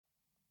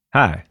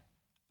Hi,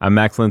 I'm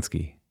Max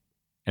Linsky,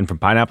 and from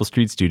Pineapple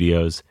Street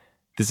Studios,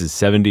 this is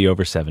 70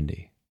 over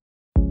 70.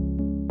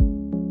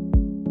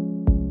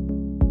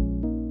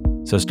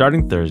 So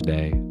starting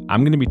Thursday,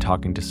 I'm going to be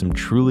talking to some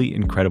truly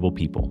incredible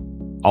people,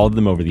 all of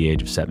them over the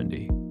age of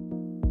 70.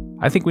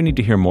 I think we need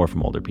to hear more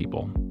from older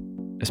people,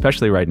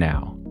 especially right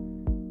now.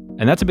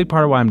 And that's a big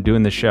part of why I'm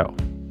doing this show,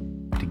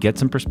 to get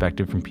some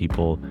perspective from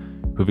people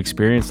who've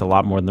experienced a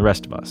lot more than the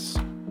rest of us,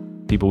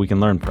 people we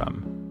can learn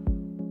from.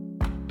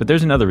 But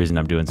there's another reason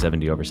I'm doing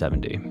 70 over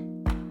 70.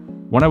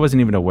 One I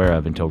wasn't even aware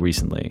of until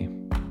recently.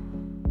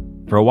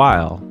 For a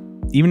while,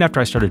 even after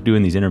I started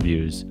doing these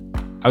interviews,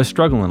 I was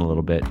struggling a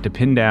little bit to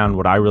pin down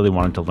what I really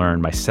wanted to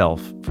learn myself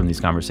from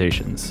these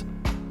conversations.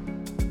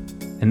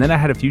 And then I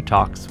had a few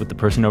talks with the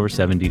person over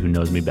 70 who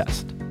knows me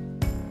best.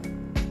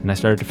 And I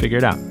started to figure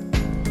it out.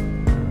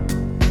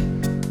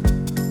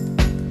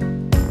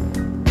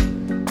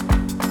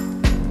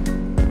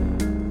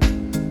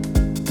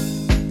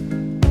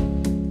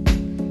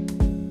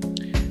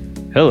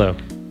 Hello.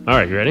 All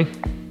right, you ready?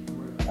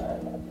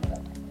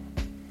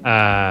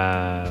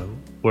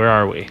 Where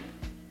are we?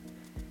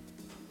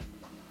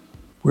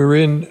 We're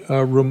in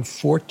room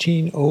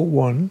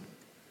 1401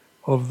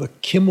 of the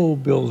Kimmel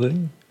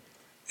Building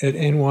at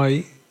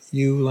NYU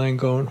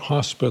Langone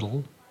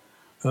Hospital,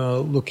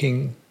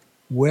 looking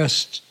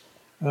west,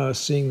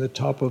 seeing the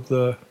top of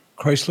the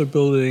Chrysler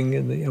Building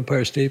and the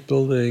Empire State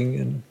Building,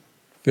 and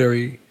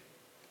very,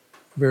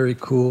 very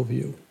cool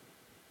view.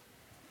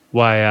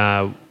 Why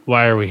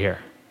are we here?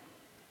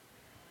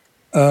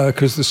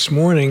 Because this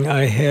morning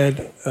I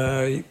had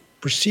a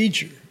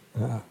procedure,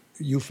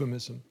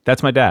 euphemism.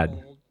 That's my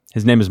dad.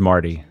 His name is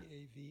Marty.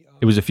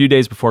 It was a few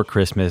days before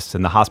Christmas,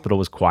 and the hospital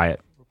was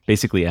quiet,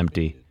 basically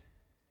empty.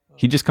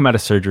 He'd just come out of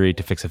surgery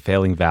to fix a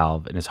failing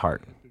valve in his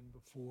heart.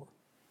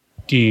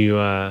 How do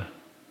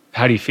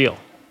you feel?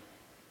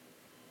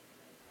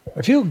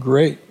 I feel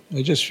great.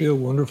 I just feel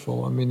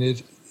wonderful. I mean,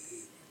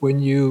 when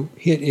you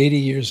hit 80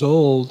 years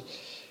old,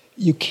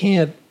 you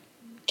can't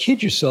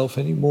kid yourself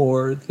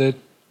anymore that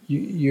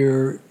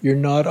you're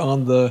not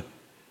on the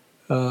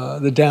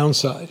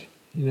downside.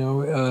 You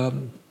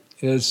know,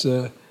 as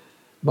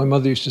my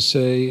mother used to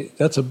say,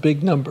 that's a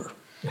big number.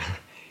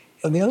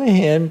 On the other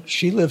hand,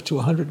 she lived to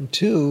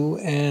 102,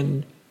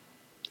 and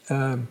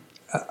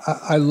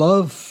I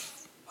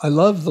love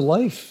the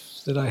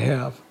life that I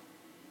have.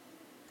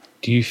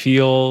 Do you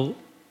feel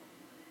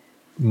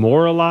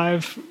more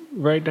alive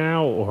right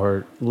now,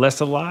 or less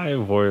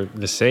alive, or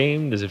the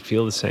same? Does it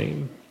feel the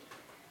same?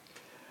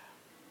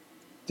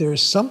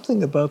 There's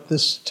something about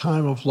this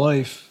time of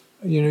life.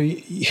 You know,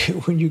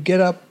 when you get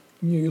up,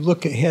 you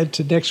look ahead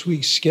to next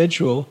week's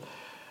schedule,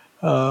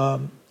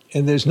 and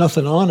there's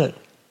nothing on it,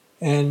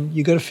 and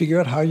you got to figure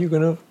out how you're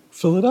going to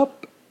fill it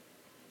up.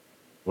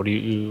 What do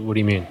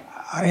you mean?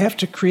 I have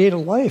to create a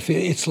life.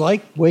 It's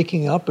like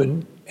waking up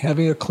and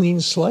having a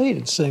clean slate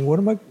and saying, what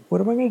am I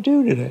going to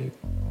do today?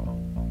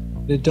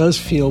 It does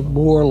feel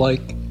more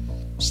like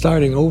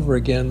starting over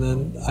again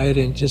than I had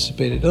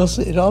anticipated.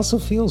 It also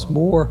feels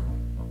more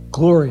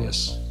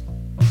glorious.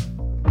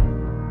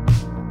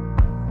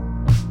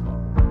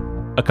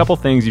 A couple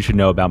things you should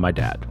know about my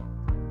dad.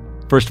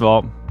 First of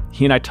all,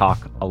 he and I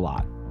talk a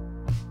lot.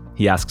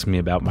 He asks me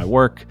about my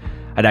work.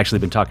 I'd actually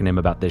been talking to him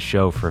about this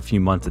show for a few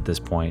months at this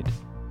point.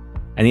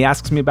 And he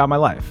asks me about my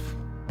life.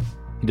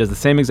 He does the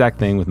same exact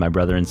thing with my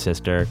brother and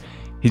sister.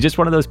 He's just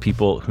one of those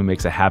people who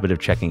makes a habit of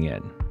checking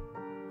in,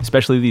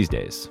 especially these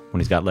days when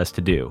he's got less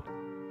to do.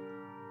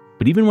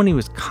 But even when he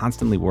was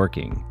constantly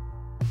working,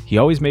 he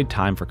always made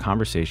time for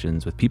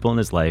conversations with people in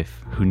his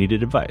life who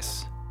needed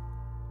advice.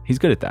 He's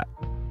good at that,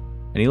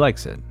 and he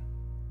likes it.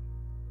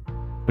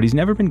 But he's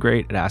never been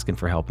great at asking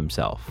for help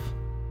himself,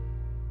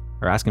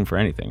 or asking for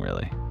anything,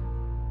 really.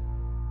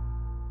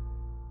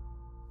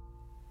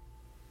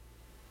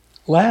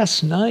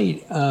 Last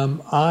night,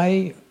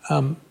 I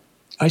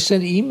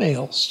sent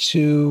emails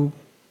to,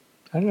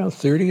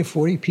 30 or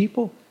 40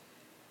 people,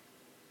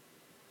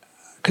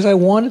 because I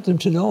wanted them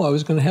to know I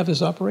was going to have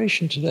this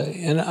operation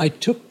today. And I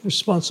took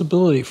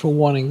responsibility for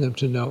wanting them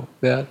to know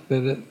that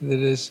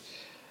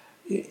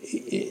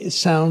it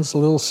sounds a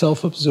little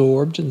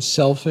self-absorbed and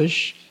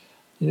selfish,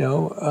 you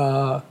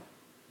know,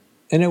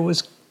 and it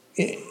was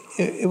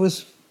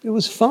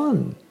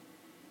fun.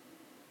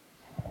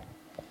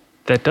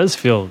 That does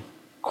feel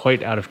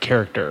quite out of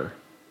character.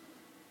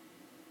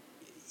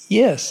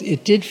 Yes,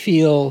 it did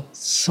feel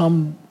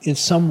in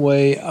some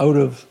way out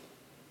of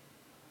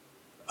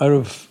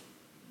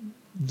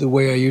the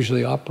way I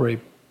usually operate,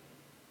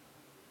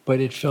 but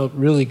it felt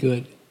really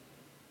good.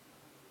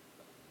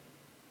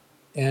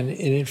 And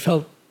it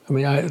felt,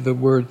 the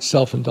word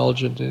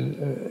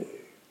self-indulgent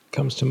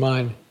comes to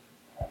mind.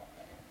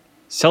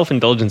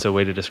 Self-indulgence is a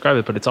way to describe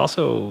it, but it's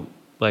also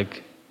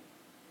like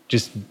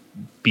just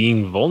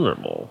being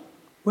vulnerable.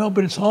 Well,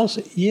 but it's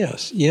also,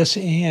 yes,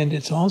 and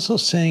it's also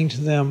saying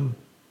to them,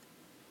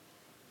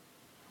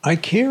 I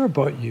care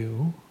about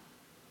you,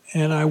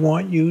 and I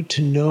want you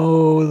to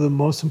know the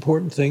most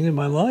important thing in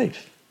my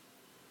life.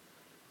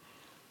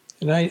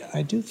 And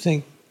I do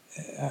think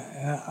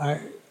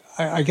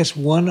I guess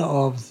one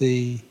of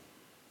the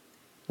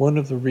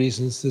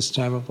reasons this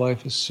time of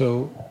life is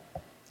so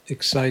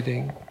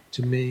exciting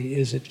to me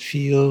is it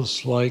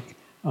feels like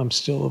I'm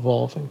still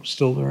evolving,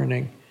 still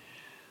learning,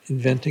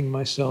 inventing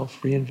myself,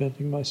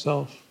 reinventing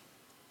myself.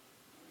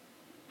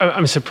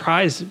 I'm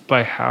surprised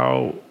by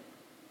how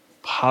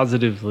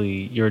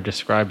positively you're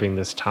describing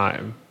this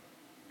time.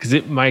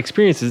 Because my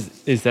experience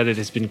is that it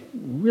has been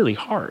really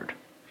hard.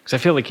 Because I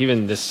feel like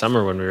even this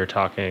summer when we were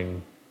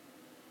talking,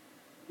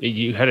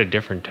 you had a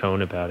different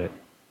tone about it.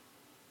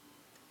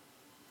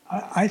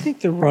 I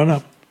think the run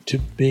up to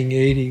being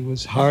 80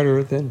 was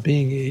harder than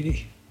being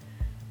 80.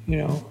 You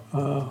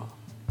know,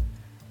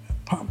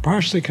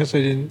 partially because I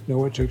didn't know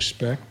what to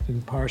expect,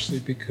 and partially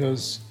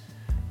because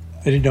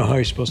I didn't know how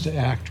you're supposed to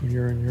act when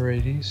you're in your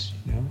 80s.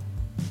 You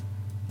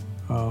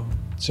know,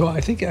 so I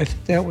think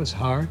that was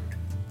hard.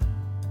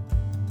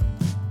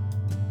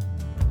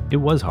 It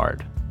was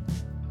hard.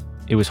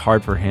 It was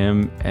hard for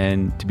him,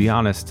 and to be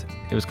honest,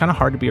 it was kind of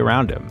hard to be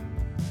around him.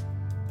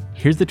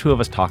 Here's the two of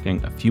us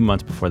talking a few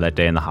months before that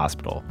day in the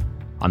hospital,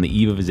 on the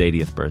eve of his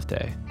 80th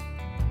birthday.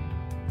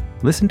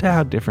 Listen to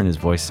how different his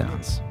voice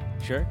sounds.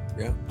 Sure?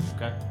 Yeah,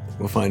 Okay.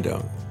 we'll find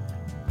out.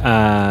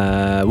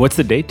 What's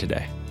the date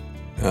today?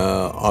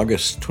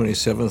 August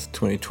 27th,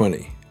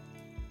 2020.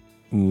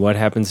 What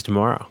happens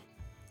tomorrow?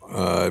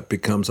 It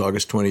becomes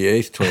August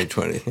 28th,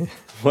 2020.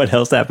 What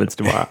else happens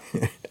tomorrow?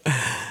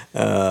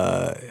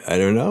 I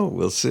don't know.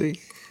 We'll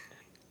see.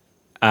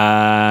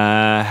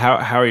 How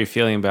are you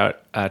feeling about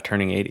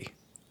turning 80?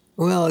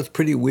 Well, it's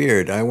pretty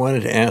weird. I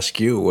wanted to ask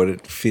you what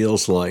it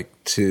feels like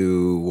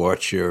to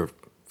watch your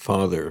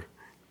father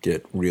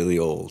get really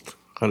old.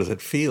 How does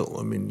it feel?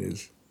 I mean,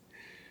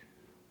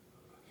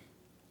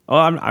 Well,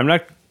 I'm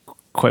not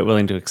quite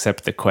willing to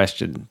accept the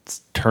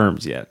question's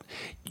terms yet.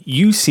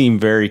 You seem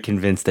very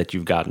convinced that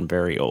you've gotten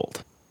very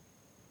old.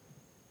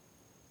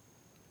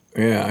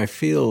 yeah, I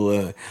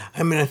feel.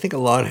 I think a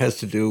lot has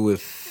to do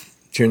with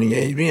turning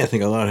 80. I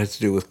think a lot has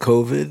to do with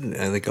COVID.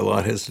 I think a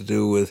lot has to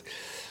do with,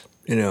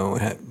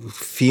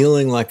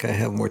 feeling like I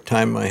have more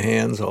time in my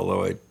hands,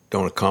 although I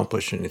don't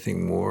accomplish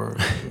anything more.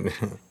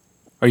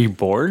 Are you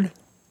bored?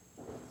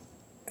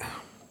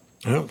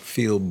 I don't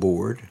feel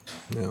bored.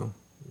 No.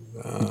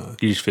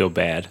 You just feel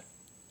bad.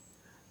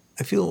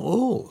 I feel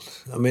old.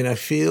 I mean, I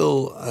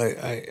feel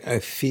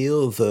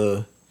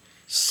the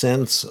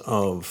sense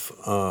of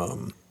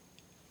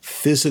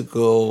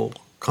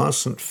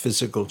constant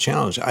physical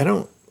challenge. I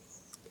don't.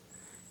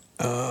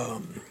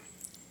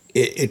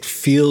 It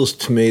feels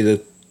to me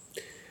that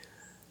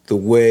the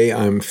way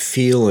I'm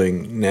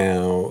feeling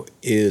now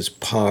is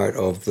part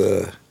of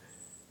the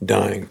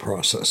dying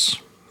process.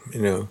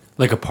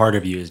 Like a part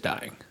of you is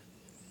dying.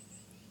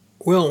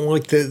 Well,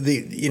 like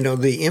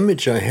the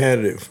image I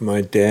had of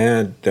my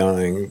dad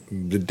dying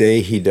the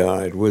day he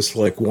died was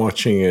like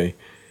watching a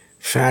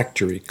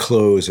factory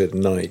close at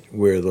night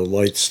where the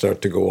lights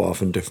start to go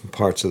off in different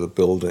parts of the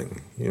building.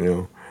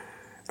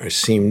 I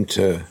seem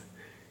to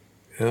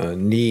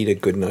need a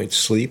good night's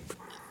sleep.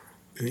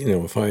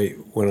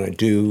 When I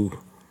do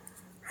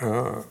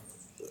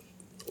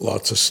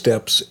lots of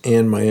steps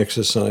and my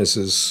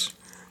exercises,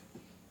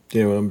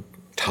 I'm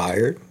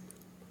tired.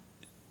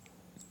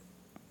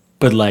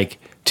 But like,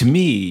 to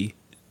me,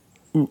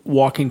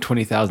 walking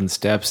 20,000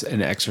 steps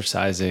and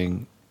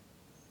exercising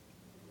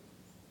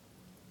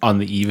on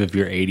the eve of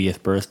your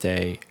 80th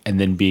birthday and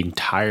then being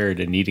tired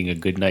and needing a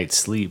good night's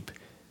sleep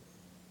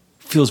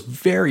feels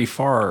very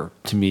far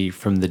to me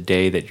from the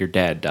day that your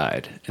dad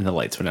died and the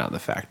lights went out in the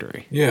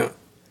factory. Yeah.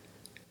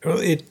 Well,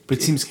 But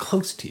it seems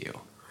close to you.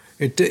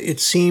 It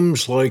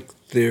seems like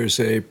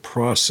there's a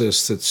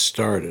process that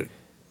started.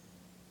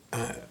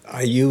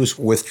 I use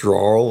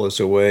withdrawal as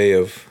a way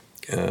of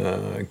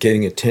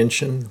getting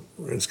attention.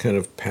 It's kind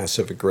of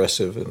passive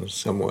aggressive in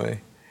some way,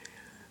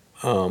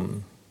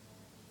 and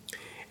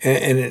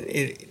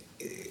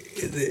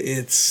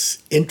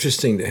it's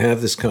interesting to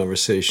have this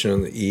conversation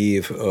on the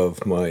eve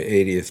of my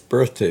 80th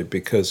birthday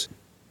because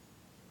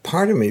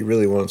part of me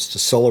really wants to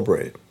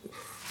celebrate.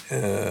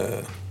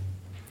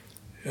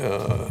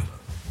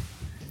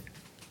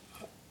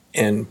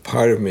 And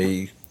part of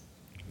me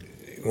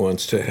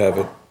wants to have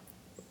it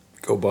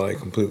go by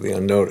completely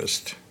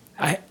unnoticed.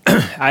 I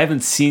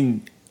haven't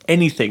seen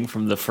anything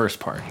from the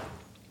first part.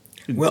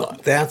 Well,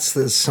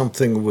 there's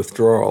something of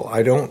withdrawal.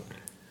 I don't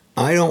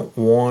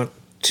want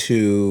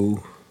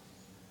to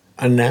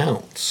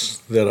announce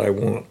that I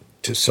want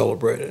to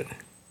celebrate it.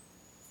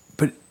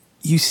 But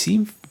you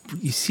seem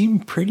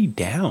pretty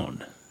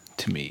down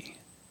to me.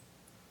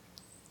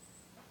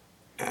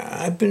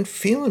 I've been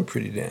feeling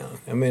pretty down.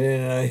 I mean,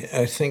 and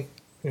I think,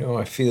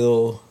 I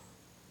feel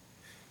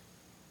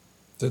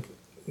that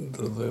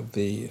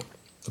the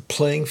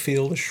playing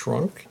field has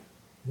shrunk.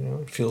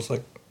 It feels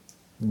like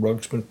the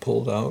rug's been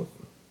pulled out.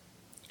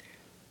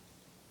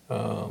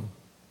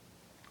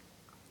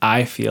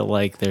 I feel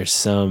like there's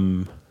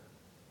some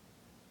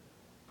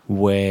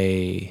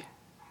way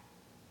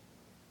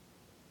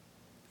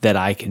that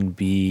I can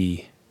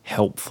be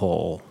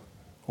helpful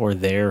or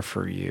there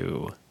for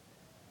you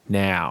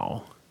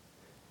now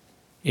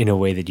in a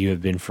way that you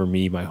have been for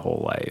me my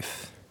whole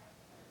life.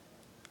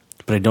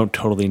 But I don't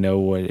totally know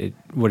what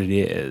it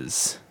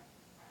is.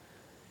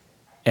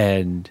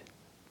 And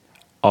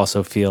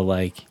also feel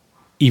like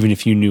even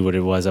if you knew what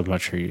it was, I'm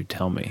not sure you'd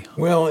tell me.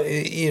 Well,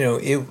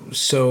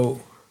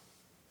 so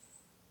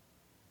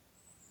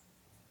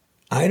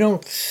I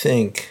don't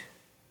think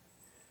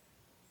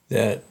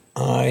that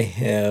I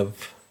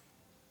have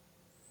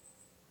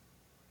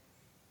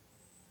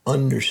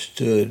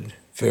understood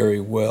very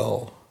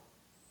well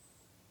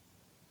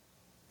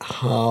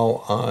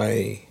how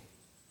I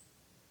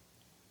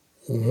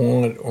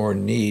want or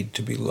need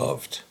to be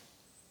loved.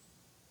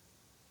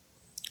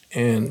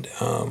 And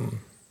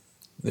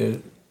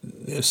there's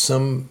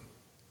some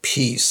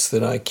piece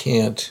that I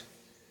can't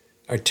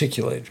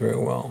articulate very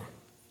well.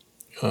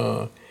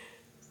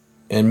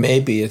 And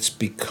maybe it's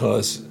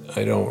because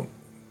I don't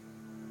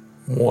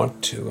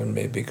want to, and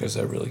maybe because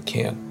I really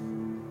can't.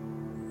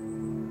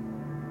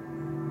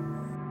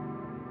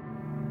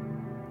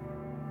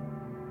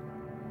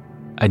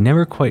 I'd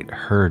never quite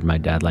heard my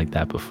dad like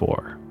that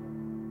before,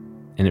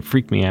 and it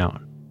freaked me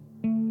out.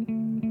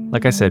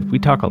 Like I said, we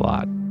talk a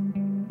lot.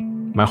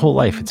 My whole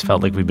life, it's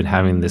felt like we've been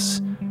having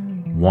this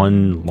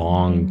one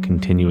long,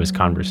 continuous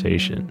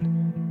conversation.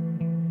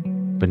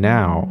 But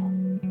now,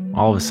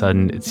 all of a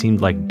sudden, it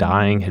seemed like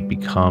dying had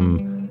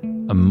become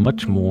a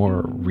much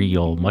more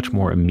real, much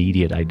more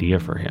immediate idea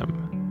for him.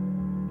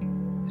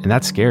 And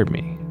that scared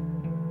me,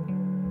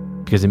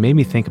 because it made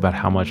me think about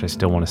how much I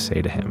still want to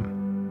say to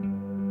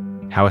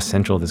him, how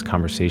essential this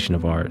conversation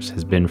of ours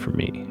has been for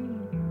me.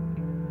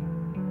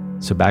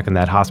 So back in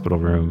that hospital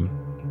room,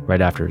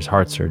 right after his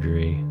heart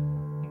surgery,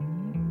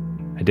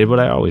 I did what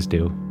I always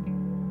do.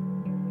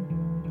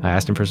 I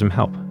asked him for some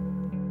help.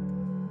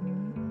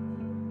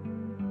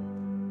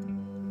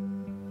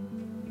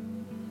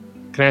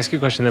 Can I ask you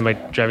a question that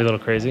might drive you a little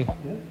crazy?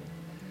 Yeah.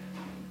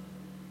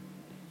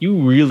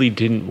 You really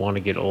didn't want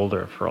to get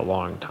older for a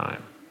long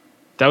time.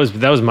 That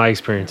was my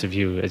experience of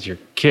you as your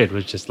kid,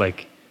 was just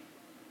like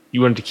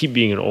you wanted to keep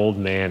being an old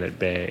man at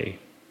bay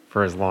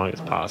for as long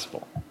as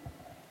possible.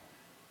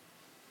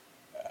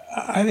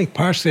 I think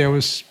partially I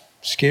was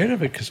scared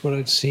of it because what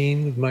I'd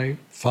seen with my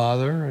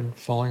father and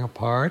falling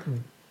apart.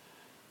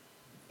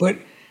 But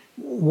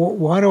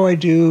why do I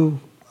do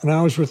an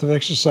hour's worth of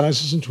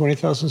exercises and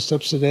 20,000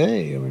 steps a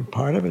day? I mean,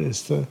 part of it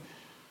is to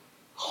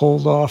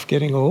hold off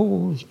getting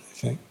old, I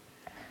think.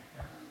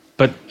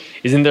 But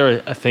isn't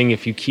there a thing,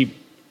 if you keep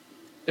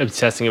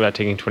obsessing about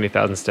taking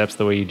 20,000 steps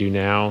the way you do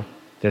now,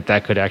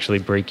 that could actually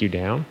break you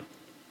down?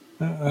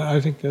 I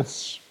think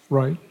that's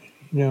right,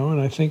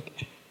 and I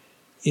think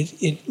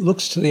it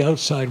looks to the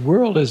outside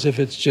world as if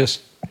it's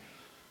just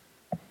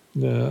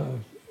the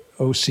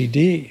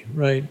OCD,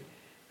 right?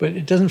 But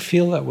it doesn't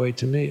feel that way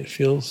to me. It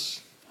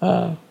feels,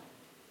 I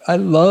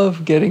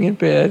love getting in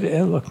bed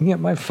and looking at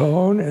my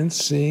phone and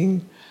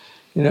seeing,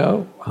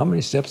 how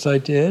many steps I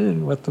did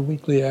and what the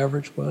weekly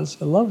average was.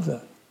 I love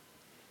that.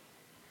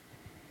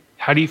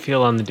 How do you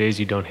feel on the days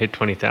you don't hit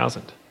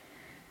 20,000?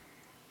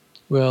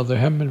 Well, there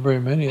haven't been very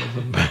many of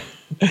them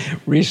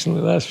recently,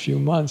 the last few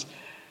months.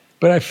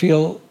 But I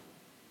feel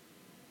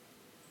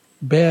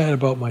bad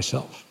about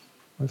myself.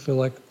 I feel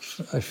like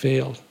I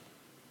failed.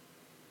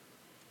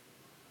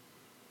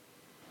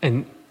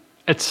 And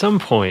at some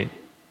point,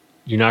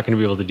 you're not going to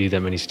be able to do that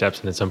many steps,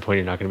 and at some point,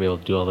 you're not going to be able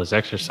to do all those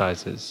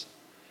exercises.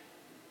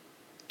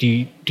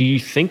 Do you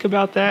think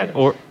about that,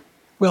 or?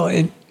 Well,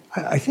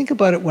 I think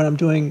about it when I'm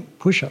doing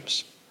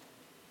push-ups.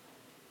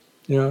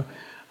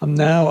 I'm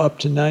now up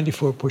to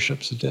 94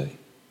 push-ups a day,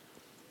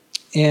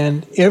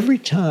 and every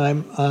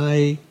time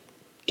I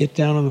get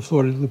down on the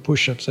floor to do the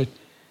push-ups,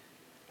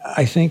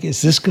 I think,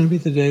 is this going to be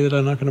the day that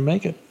I'm not going to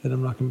make it? That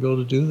I'm not going to be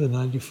able to do the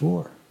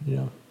 94?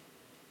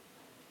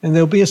 And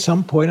there'll be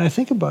some point, I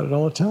think about it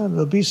all the time,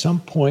 there'll be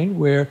some point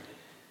where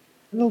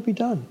it'll be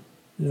done,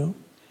 Then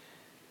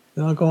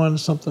I'll go on to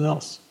something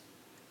else.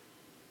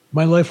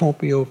 My life won't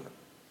be over.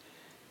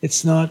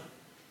 It's not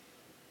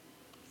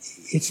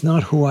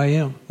who I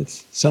am.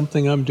 It's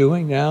something I'm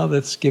doing now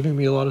that's giving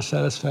me a lot of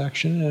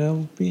satisfaction, and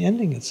it'll be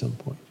ending at some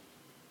point.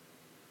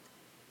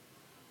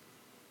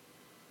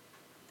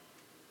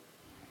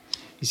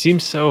 You seem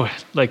so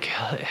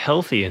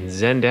healthy and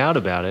zenned out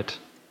about it.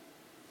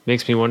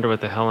 Makes me wonder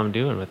what the hell I'm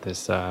doing with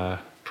this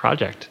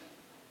project.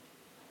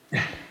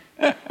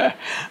 I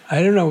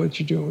don't know what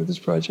you're doing with this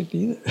project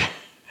either,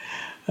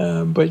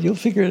 but you'll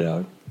figure it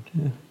out.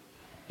 Yeah.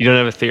 You don't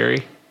have a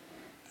theory?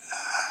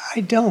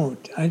 I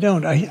don't.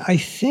 I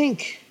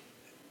think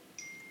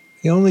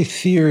the only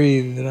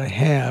theory that I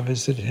have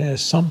is that it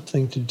has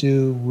something to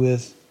do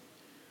with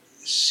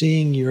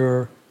seeing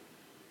your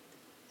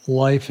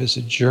life as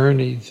a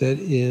journey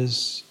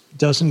that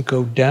doesn't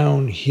go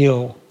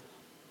downhill,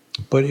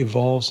 but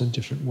evolves in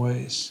different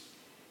ways.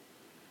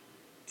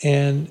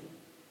 And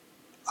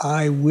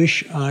I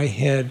wish I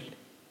had,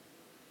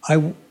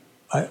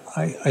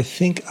 I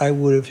think I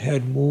would have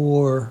had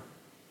more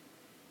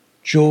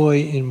joy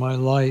in my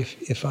life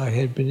if I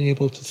had been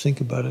able to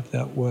think about it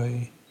that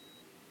way.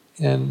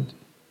 And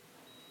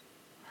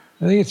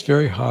I think it's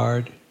very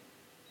hard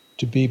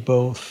to be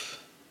both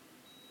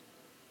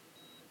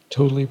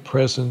totally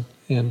present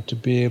and to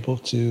be able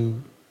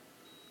to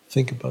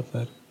think about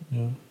that,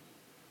 you know.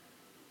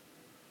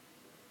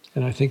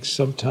 And I think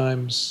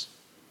sometimes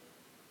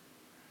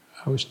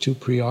I was too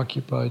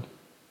preoccupied.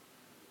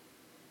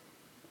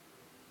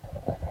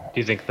 Do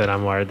you think that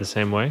I'm wired the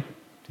same way?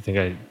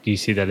 Do you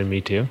see that in me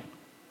too?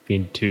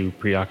 Being too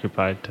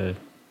preoccupied to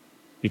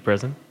be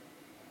present?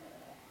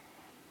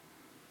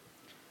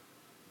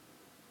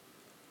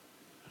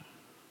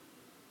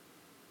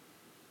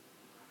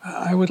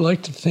 I would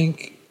like to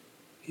think,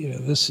 you know,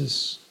 this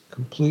is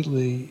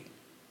completely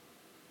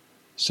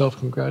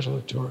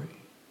self-congratulatory,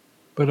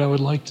 but I would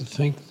like to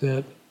think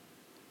that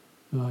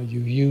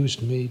you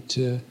used me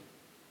to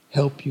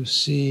help you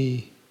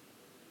see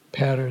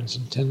patterns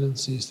and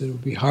tendencies that it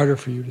would be harder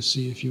for you to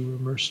see if you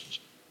were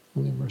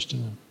only immersed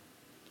in them.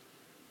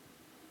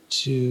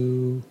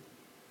 To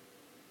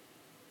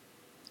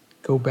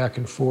go back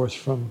and forth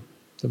from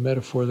the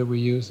metaphor that we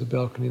use, the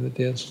balcony and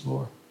the dance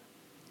floor.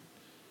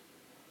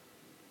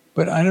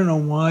 But I don't know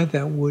why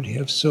that would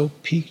have so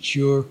piqued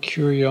your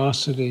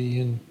curiosity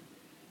in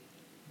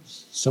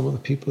some of the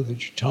people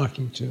that you're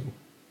talking to.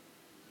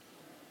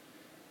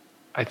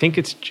 I think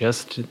it's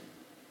just,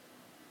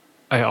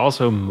 I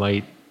also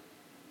might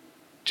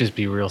just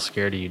be real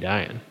scared of you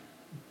dying.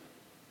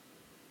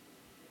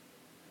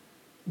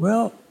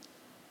 Well,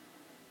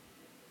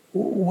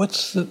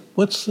 what's the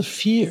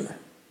fear?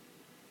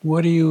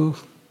 What are you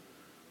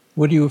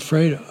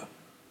afraid of?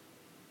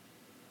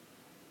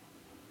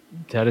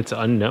 That it's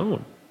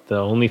unknown. The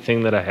only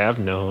thing that I have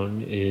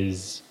known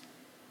is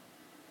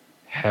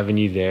having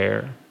you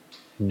there,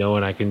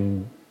 knowing I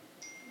can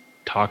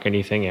talk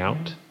anything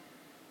out.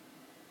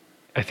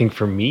 I think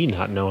for me,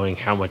 not knowing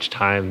how much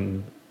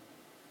time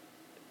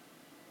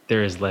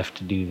there is left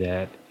to do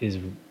that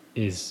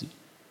is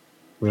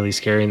really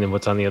scary, and then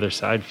what's on the other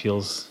side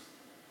feels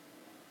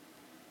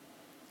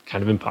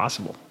kind of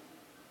impossible.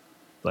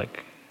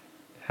 Like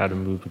how to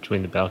move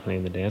between the balcony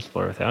and the dance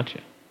floor without you.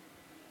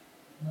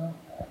 Well,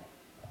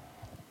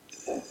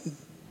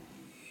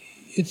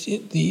 it's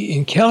the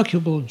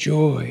incalculable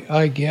joy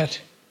I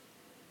get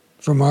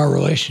from our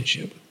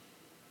relationship.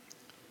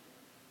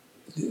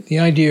 The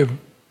idea of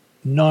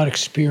not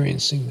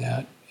experiencing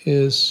that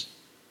is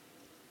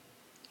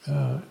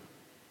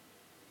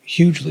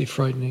hugely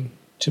frightening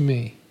to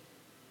me.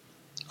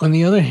 On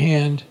the other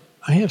hand,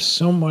 I have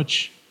so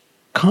much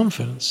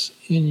confidence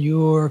in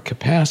your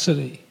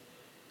capacity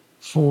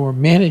for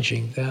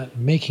managing that,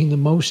 making the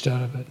most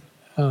out of it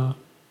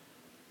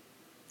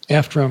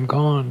after I'm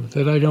gone,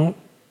 that I don't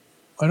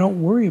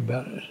worry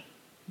about it.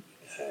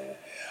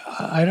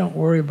 I don't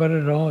worry about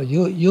it at all.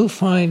 You'll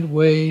find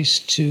ways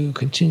to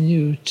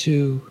continue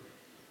to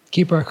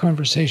keep our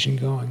conversation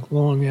going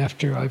long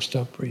after I've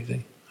stopped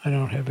breathing. I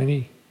don't have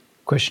any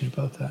question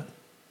about that.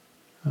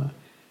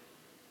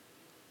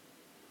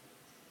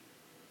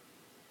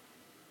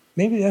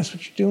 Maybe that's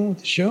what you're doing with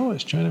the show,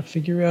 is trying to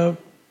figure out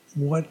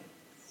what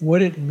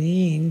it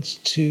means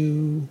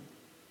to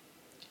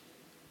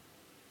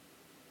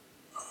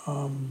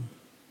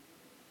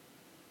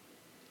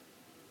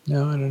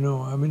no, I don't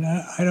know. I mean,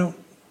 I don't.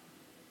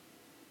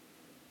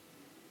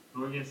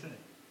 What were you going to say?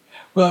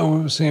 Well,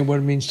 I was saying what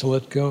it means to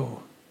let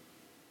go.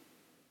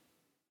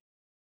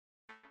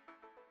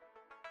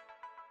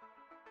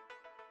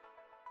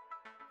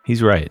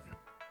 He's right.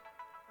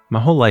 My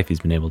whole life he's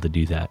been able to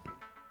do that,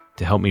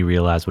 to help me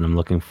realize what I'm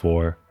looking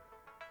for,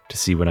 to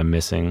see what I'm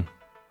missing.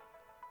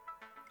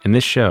 And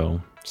this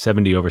show,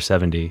 70 over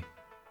 70,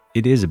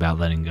 it is about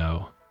letting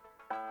go.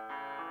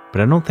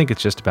 But I don't think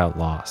it's just about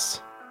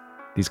loss.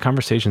 These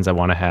conversations I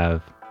want to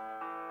have,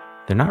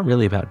 they're not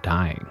really about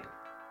dying.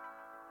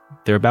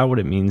 They're about what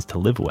it means to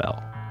live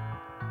well.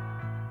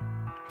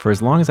 For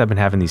as long as I've been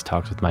having these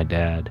talks with my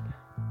dad,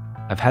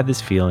 I've had this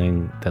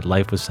feeling that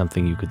life was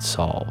something you could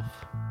solve,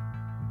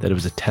 that it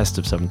was a test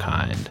of some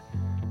kind,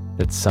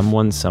 that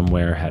someone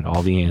somewhere had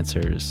all the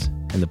answers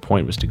and the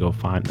point was to go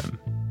find them.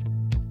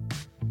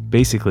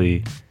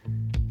 Basically,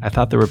 I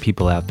thought there were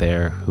people out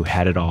there who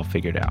had it all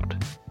figured out,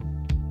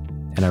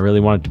 and I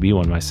really wanted to be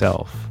one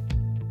myself.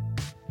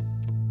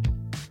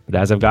 But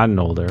as I've gotten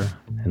older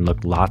and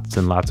looked lots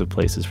and lots of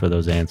places for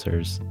those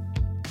answers,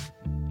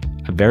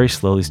 I very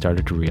slowly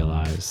started to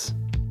realize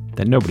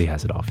that nobody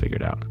has it all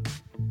figured out.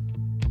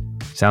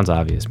 Sounds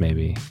obvious,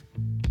 maybe,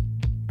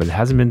 but it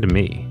hasn't been to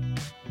me.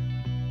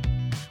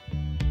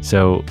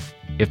 So,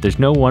 if there's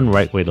no one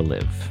right way to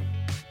live,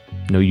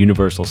 no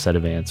universal set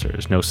of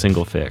answers, no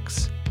single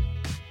fix,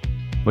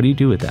 what do you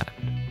do with that?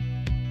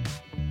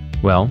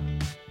 Well,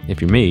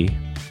 if you're me,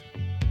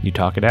 you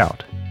talk it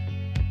out.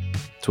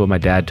 It's what my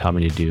dad taught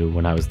me to do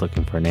when I was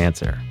looking for an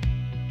answer,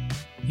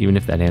 even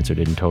if that answer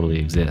didn't totally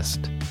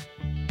exist.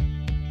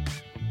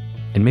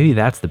 And maybe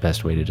that's the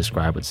best way to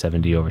describe what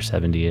 70 over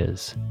 70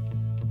 is.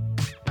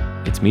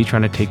 It's me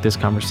trying to take this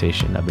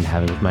conversation I've been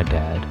having with my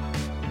dad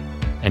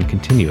and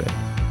continue it,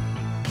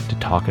 to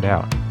talk it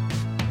out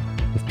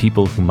with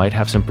people who might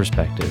have some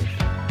perspective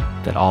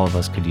that all of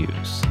us could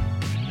use.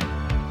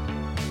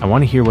 I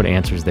want to hear what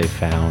answers they've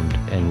found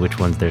and which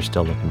ones they're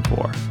still looking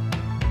for.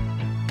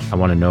 I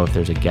want to know if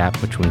there's a gap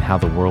between how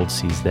the world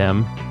sees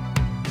them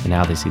and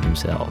how they see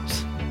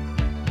themselves.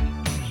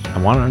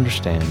 I want to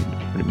understand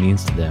what it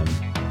means to them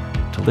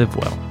to live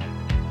well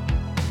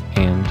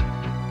and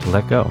to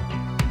let go.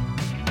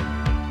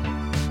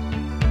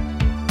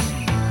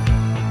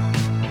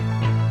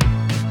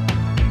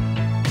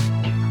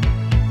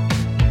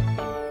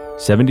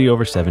 "70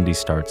 over 70"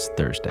 starts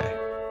Thursday.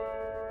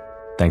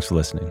 Thanks for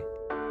listening.